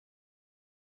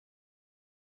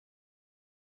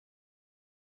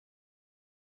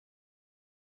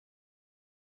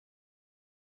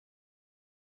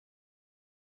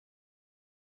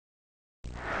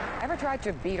ever tried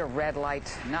to beat a red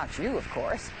light? Not you, of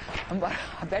course, but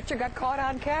I bet you got caught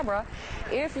on camera.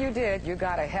 If you did, you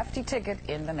got a hefty ticket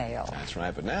in the mail. That's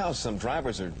right, but now some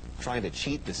drivers are trying to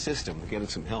cheat the system, getting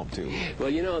some help, too. Well,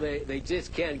 you know, they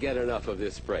just can't get enough of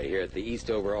this spray here at the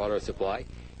Eastover Auto Supply.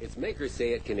 Its makers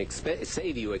say it can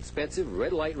save you expensive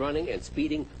red light running and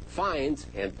speeding fines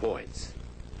and points.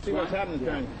 See what's happening,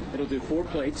 Frank. It'll do 4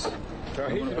 plates. We're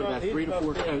going to put about 3 to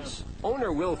 4 coats.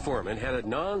 Owner Will Foreman had a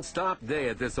non-stop day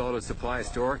at this auto supply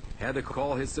store. Had to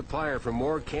call his supplier for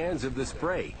more cans of the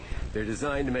spray. They're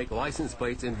designed to make license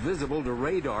plates invisible to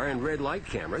radar and red light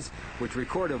cameras, which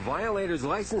record a violator's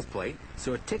license plate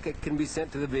so a ticket can be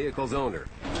sent to the vehicle's owner.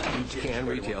 Each can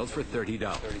retails for $30.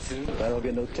 I don't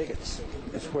get no tickets.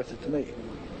 It's worth it to me.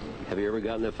 Have you ever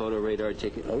gotten a photo radar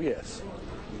ticket? Oh, yes.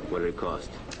 What did it cost?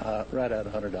 Right at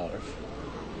 $100.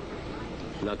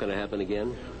 Not going to happen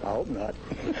again? I hope not.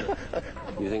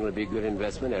 You think it'll be a good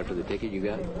investment after the ticket you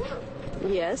got?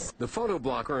 Yes. The photo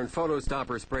blocker and photo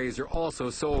stopper sprays are also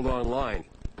sold online.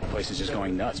 The place is just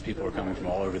going nuts. People are coming from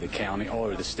all over the county, all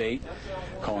over the state,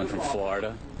 calling from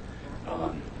Florida.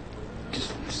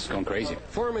 Just going crazy.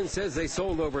 Foreman says they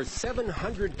sold over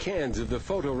 700 cans of the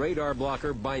photo radar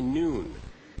blocker by noon.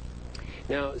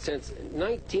 Now, since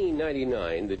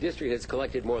 1999, the district has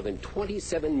collected more than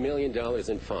 $27 million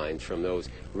in fines from those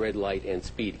red light and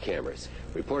speed cameras.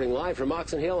 Reporting live from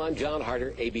Oxon Hill, I'm John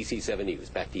Harder, ABC 7 News.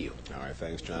 Back to you. All right,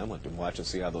 thanks, John. We'll have to watch and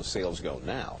see how those sales go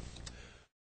now.